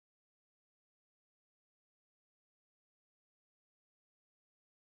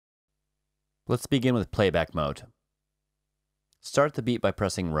Let's begin with Playback Mode. Start the beat by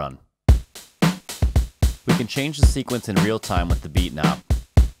pressing Run. We can change the sequence in real time with the beat knob,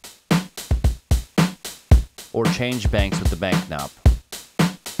 or change banks with the bank knob.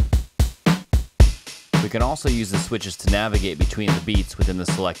 We can also use the switches to navigate between the beats within the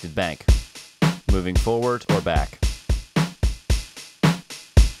selected bank, moving forward or back.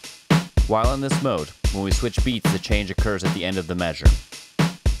 While in this mode, when we switch beats, the change occurs at the end of the measure.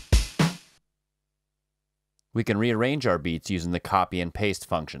 We can rearrange our beats using the copy and paste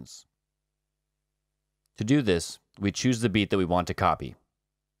functions. To do this, we choose the beat that we want to copy.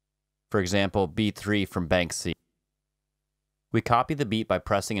 For example, beat 3 from bank C. We copy the beat by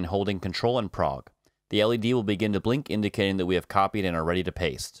pressing and holding Ctrl and Prog. The LED will begin to blink, indicating that we have copied and are ready to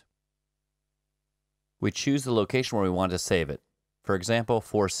paste. We choose the location where we want to save it. For example,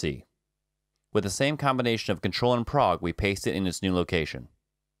 4C. With the same combination of Ctrl and Prog, we paste it in its new location.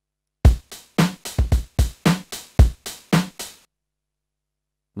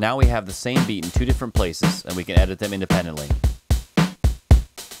 Now we have the same beat in two different places, and we can edit them independently.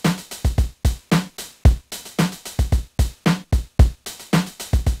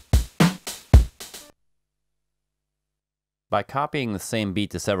 By copying the same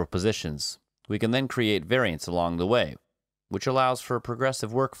beat to several positions, we can then create variants along the way, which allows for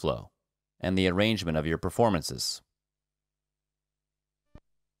progressive workflow and the arrangement of your performances.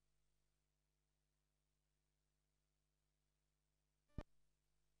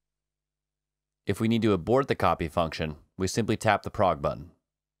 If we need to abort the copy function, we simply tap the Prog button.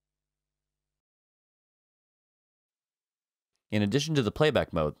 In addition to the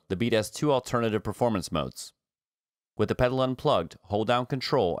playback mode, the beat has two alternative performance modes. With the pedal unplugged, hold down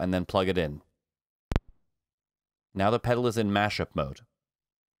Ctrl and then plug it in. Now the pedal is in mashup mode.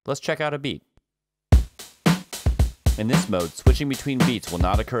 Let's check out a beat. In this mode, switching between beats will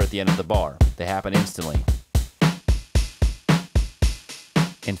not occur at the end of the bar. They happen instantly.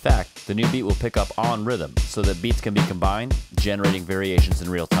 In fact, the new beat will pick up on rhythm so that beats can be combined, generating variations in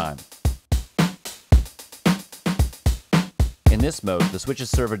real time. In this mode, the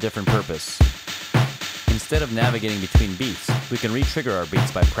switches serve a different purpose. Instead of navigating between beats, we can re-trigger our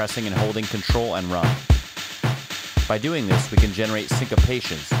beats by pressing and holding Ctrl and Run. By doing this, we can generate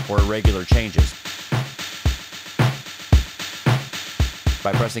syncopations or irregular changes.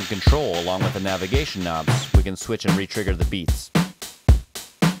 By pressing Ctrl along with the navigation knobs, we can switch and re-trigger the beats.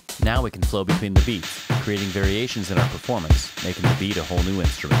 Now we can flow between the beats, creating variations in our performance, making the beat a whole new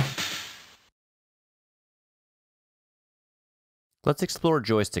instrument. Let's explore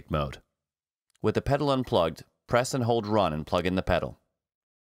Joystick Mode. With the pedal unplugged, press and hold Run and plug in the pedal.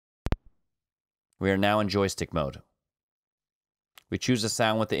 We are now in Joystick Mode. We choose a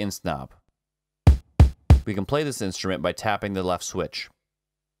sound with the Inst knob. We can play this instrument by tapping the left switch.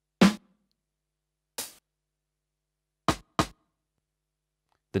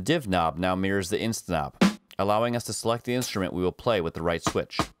 The Div knob now mirrors the Inst knob, allowing us to select the instrument we will play with the right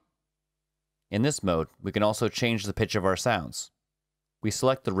switch. In this mode, we can also change the pitch of our sounds. We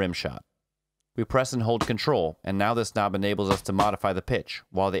select the rim shot. We press and hold Ctrl, and now this knob enables us to modify the pitch,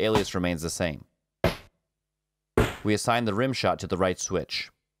 while the alias remains the same. We assign the rim shot to the right switch.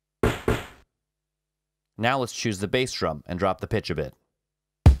 Now let's choose the bass drum and drop the pitch a bit.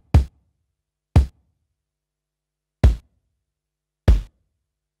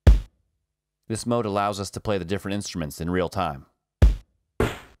 This mode allows us to play the different instruments in real time.